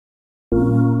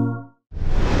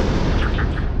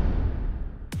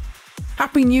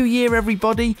Happy New Year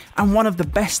everybody, and one of the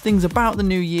best things about the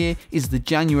new year is the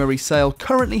January sale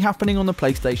currently happening on the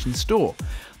PlayStation Store.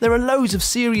 There are loads of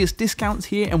serious discounts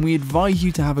here and we advise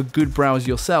you to have a good browse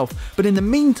yourself, but in the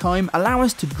meantime allow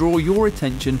us to draw your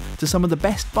attention to some of the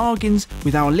best bargains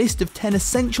with our list of 10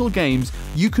 essential games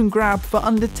you can grab for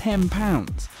under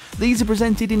 £10. These are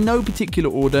presented in no particular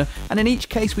order, and in each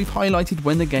case we've highlighted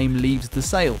when the game leaves the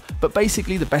sale, but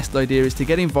basically the best idea is to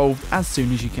get involved as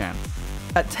soon as you can.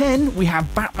 At 10 we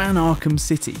have Batman Arkham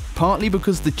City, partly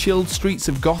because the chilled streets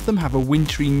of Gotham have a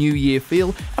wintry New Year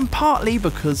feel, and partly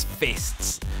because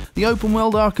fists. The open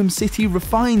world Arkham City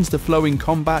refines the flowing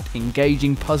combat,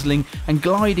 engaging puzzling and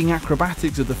gliding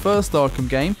acrobatics of the first Arkham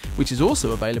game, which is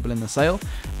also available in the sale,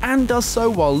 and does so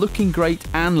while looking great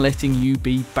and letting you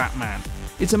be Batman.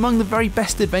 It's among the very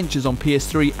best adventures on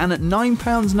PS3, and at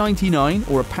 £9.99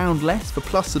 or £1 less for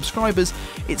Plus subscribers,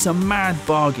 it's a mad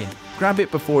bargain. Grab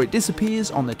it before it disappears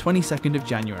on the 22nd of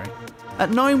January. At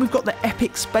 9 we've got the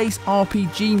epic space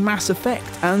RPG Mass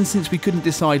Effect, and since we couldn't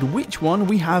decide which one,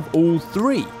 we have all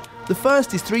three. The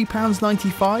first is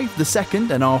 £3.95, the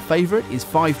second, and our favourite, is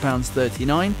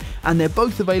 £5.39, and they're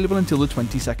both available until the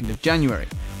 22nd of January.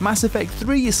 Mass Effect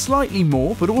 3 is slightly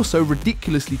more, but also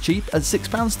ridiculously cheap at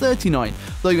 £6.39,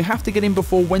 though you have to get in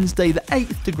before Wednesday the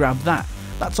 8th to grab that.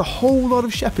 That's a whole lot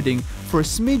of shepherding for a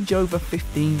smidge over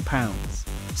 £15.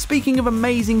 Speaking of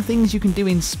amazing things you can do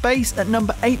in space, at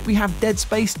number 8 we have Dead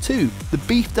Space 2, the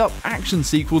beefed up action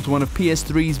sequel to one of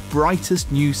PS3's brightest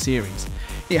new series.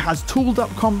 It has tooled up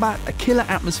combat, a killer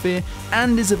atmosphere,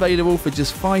 and is available for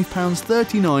just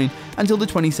 £5.39 until the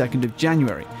 22nd of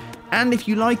January. And if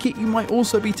you like it, you might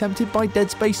also be tempted by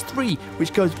Dead Space 3,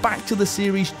 which goes back to the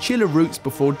series' chiller roots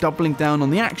before doubling down on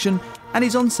the action, and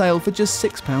is on sale for just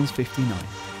 £6.59.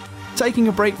 Taking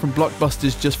a break from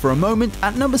blockbusters just for a moment,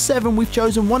 at number 7 we've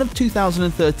chosen one of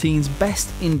 2013's best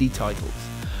indie titles.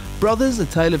 Brothers, A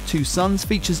Tale of Two Sons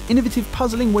features innovative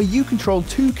puzzling where you control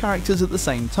two characters at the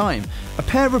same time, a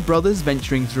pair of brothers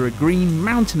venturing through a green,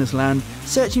 mountainous land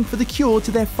searching for the cure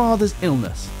to their father's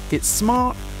illness. It's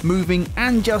smart, moving,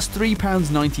 and just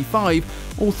 £3.95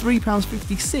 or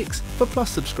 £3.56 for Plus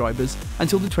subscribers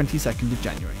until the 22nd of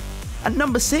January. At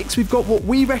number 6 we've got what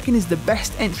we reckon is the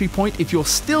best entry point if you're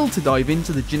still to dive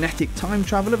into the genetic time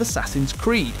travel of Assassin's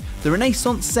Creed, the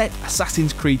Renaissance set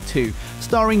Assassin's Creed 2,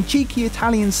 starring cheeky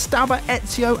Italian stabber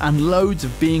Ezio and loads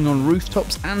of being on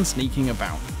rooftops and sneaking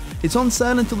about. It's on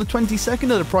sale until the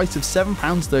 22nd at a price of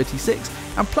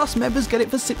 £7.36, and Plus members get it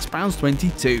for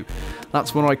 £6.22.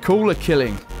 That's what I call a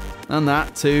killing. And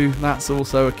that too, that's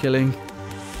also a killing.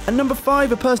 At number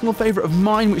 5, a personal favourite of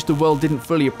mine which the world didn't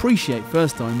fully appreciate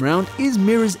first time round, is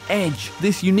Mirror's Edge.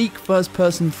 This unique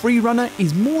first-person freerunner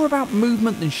is more about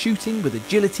movement than shooting, with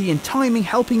agility and timing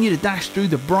helping you to dash through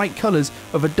the bright colours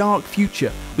of a dark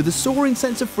future, with a soaring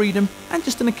sense of freedom and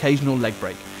just an occasional leg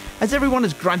break. As everyone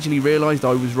has gradually realised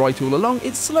I was right all along,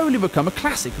 it's slowly become a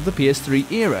classic of the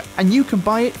PS3 era, and you can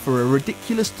buy it for a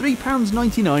ridiculous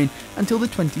 £3.99 until the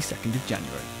 22nd of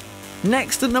January.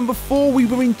 Next, at number 4, we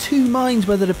were in two minds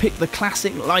whether to pick the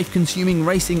classic life-consuming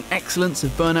racing excellence of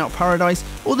Burnout Paradise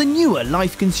or the newer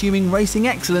life-consuming racing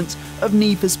excellence of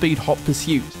Need for Speed Hot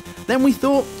Pursuit. Then we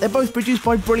thought, they're both produced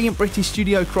by brilliant British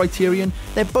studio Criterion,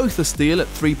 they're both a steal at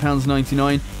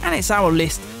 £3.99, and it's our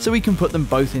list so we can put them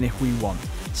both in if we want.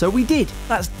 So we did.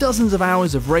 That's dozens of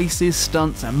hours of races,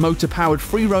 stunts and motor-powered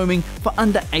free roaming for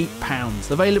under £8,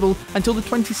 available until the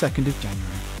 22nd of January.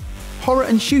 Horror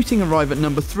and shooting arrive at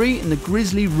number 3 in the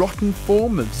grisly, rotten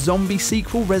form of zombie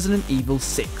sequel Resident Evil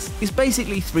 6. It's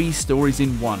basically 3 stories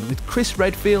in one, with Chris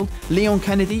Redfield, Leon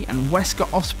Kennedy and Wesker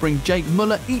offspring Jake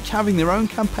Muller each having their own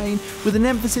campaign with an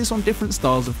emphasis on different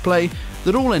styles of play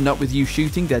that all end up with you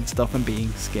shooting dead stuff and being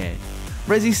scared.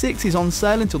 Resi 6 is on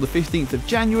sale until the 15th of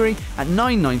January at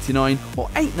 £9.99 or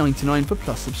 £8.99 for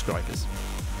Plus subscribers.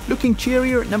 Looking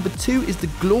cheerier at number 2 is the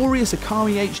glorious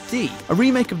Akari HD, a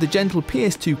remake of the gentle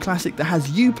PS2 classic that has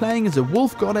you playing as a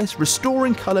wolf goddess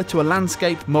restoring colour to a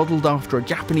landscape modelled after a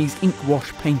Japanese ink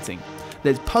wash painting.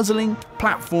 There's puzzling,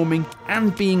 platforming,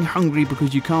 and being hungry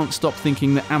because you can't stop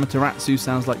thinking that Amaterasu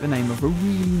sounds like the name of a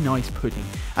really nice pudding,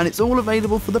 and it's all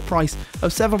available for the price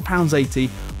of £7.80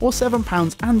 or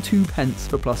 £7.02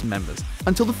 for Plus members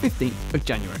until the 15th of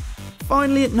January.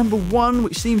 Finally, at number 1,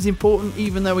 which seems important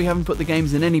even though we haven't put the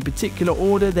games in any particular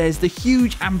order, there's the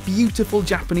huge and beautiful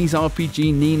Japanese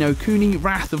RPG Ni no Kuni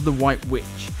Wrath of the White Witch.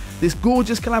 This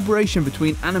gorgeous collaboration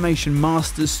between animation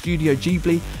masters Studio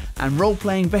Ghibli and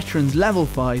role-playing veterans Level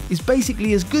 5 is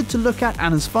basically as good to look at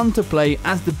and as fun to play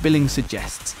as the billing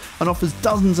suggests. and offers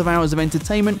dozens of hours of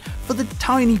entertainment for the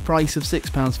tiny price of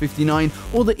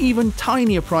 £6.59 or the even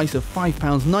tinier price of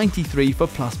 £5.93 for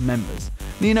Plus members.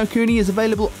 Ni no Kuni is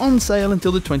available on sale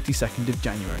until the 22nd of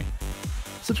January.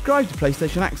 Subscribe to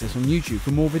PlayStation Access on YouTube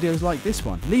for more videos like this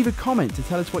one. Leave a comment to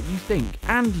tell us what you think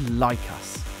and like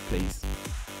us, please.